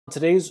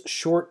Today's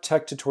short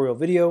tech tutorial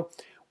video,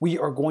 we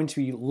are going to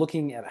be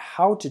looking at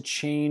how to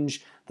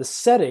change the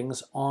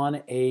settings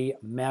on a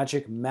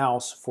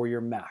MagicMouse for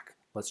your Mac.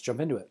 Let's jump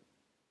into it.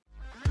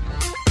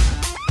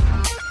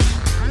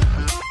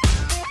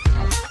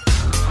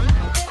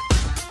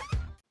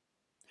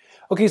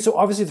 Okay, so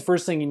obviously the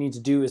first thing you need to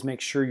do is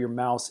make sure your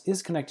mouse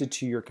is connected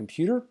to your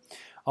computer.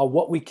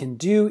 What we can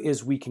do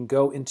is we can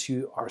go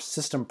into our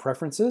system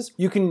preferences.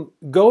 You can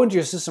go into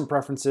your system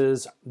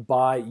preferences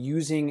by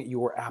using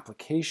your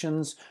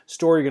applications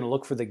store. You're going to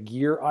look for the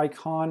gear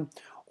icon,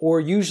 or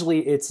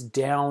usually it's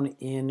down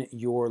in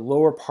your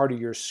lower part of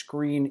your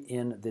screen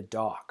in the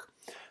dock.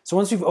 So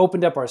once we've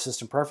opened up our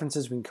system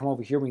preferences, we can come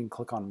over here, we can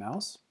click on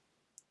mouse.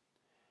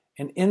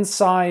 And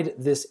inside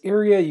this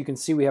area, you can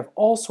see we have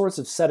all sorts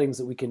of settings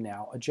that we can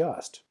now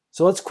adjust.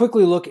 So let's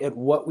quickly look at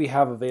what we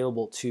have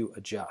available to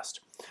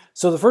adjust.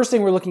 So the first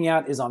thing we're looking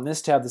at is on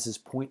this tab, this is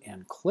point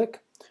and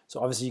click.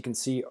 So obviously you can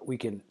see we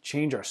can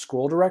change our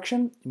scroll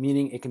direction,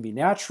 meaning it can be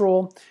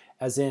natural,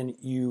 as in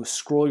you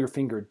scroll your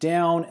finger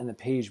down and the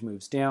page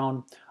moves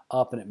down,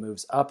 up and it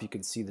moves up. You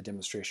can see the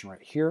demonstration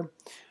right here.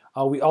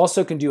 We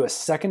also can do a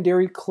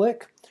secondary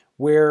click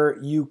where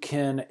you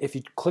can, if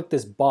you click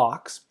this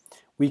box,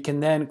 we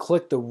can then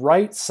click the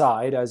right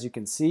side, as you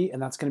can see,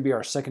 and that's going to be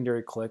our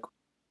secondary click.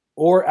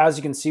 Or as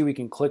you can see, we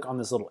can click on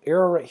this little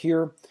arrow right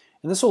here,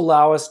 and this will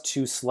allow us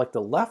to select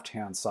the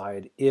left-hand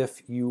side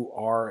if you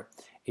are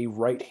a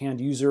right-hand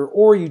user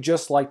or you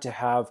just like to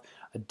have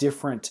a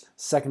different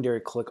secondary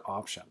click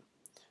option.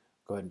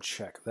 Go ahead and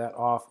check that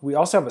off. We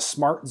also have a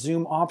smart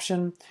zoom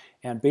option,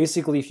 and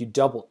basically if you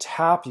double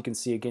tap, you can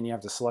see again you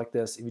have to select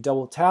this. If you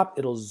double tap,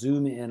 it'll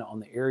zoom in on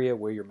the area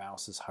where your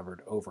mouse is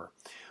hovered over.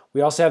 We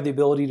also have the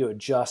ability to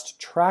adjust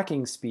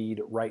tracking speed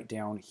right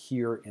down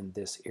here in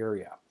this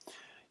area.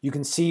 You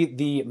can see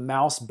the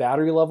mouse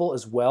battery level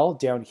as well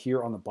down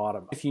here on the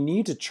bottom. If you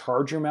need to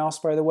charge your mouse,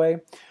 by the way,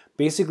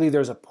 basically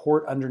there's a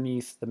port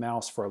underneath the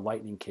mouse for a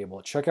lightning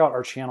cable. Check out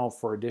our channel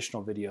for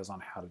additional videos on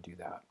how to do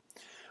that.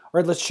 All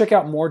right, let's check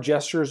out more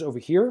gestures over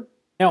here.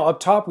 Now up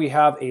top we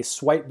have a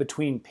swipe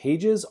between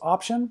pages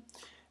option.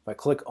 If I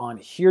click on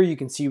here, you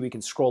can see we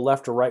can scroll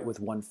left or right with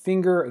one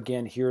finger.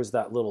 Again, here's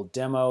that little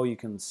demo you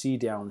can see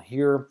down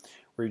here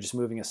where you're just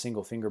moving a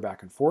single finger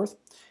back and forth.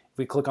 If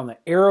we click on the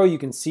arrow, you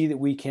can see that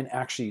we can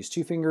actually use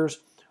two fingers,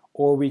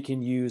 or we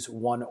can use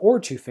one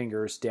or two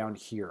fingers down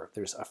here.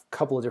 There's a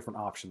couple of different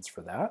options for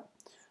that.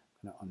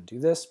 I'm going to undo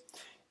this.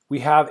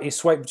 We have a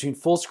swipe between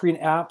full screen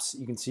apps.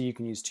 You can see you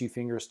can use two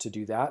fingers to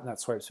do that, and that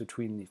swipes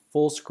between the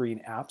full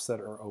screen apps that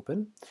are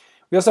open.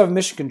 We also have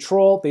mission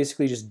control.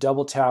 Basically just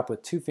double tap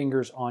with two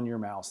fingers on your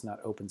mouse, and that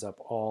opens up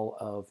all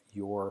of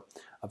your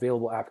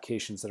available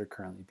applications that are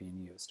currently being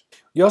used.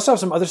 You also have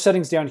some other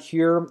settings down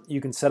here.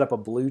 You can set up a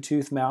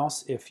Bluetooth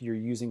mouse if you're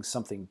using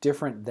something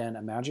different than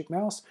a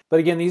MagicMouse. But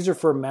again, these are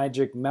for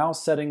MagicMouse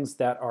settings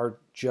that are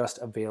just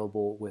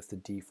available with the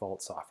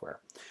default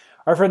software.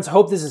 All right, friends,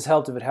 hope this has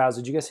helped. If it has,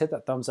 would you guys hit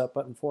that thumbs up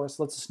button for us?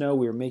 Let us know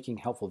we are making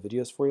helpful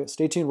videos for you.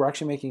 Stay tuned. We're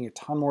actually making a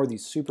ton more of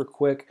these super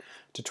quick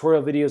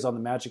tutorial videos on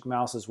the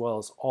MagicMouse as well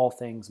as all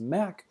things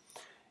Mac.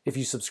 If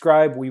you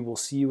subscribe, we will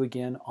see you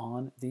again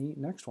on the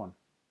next one.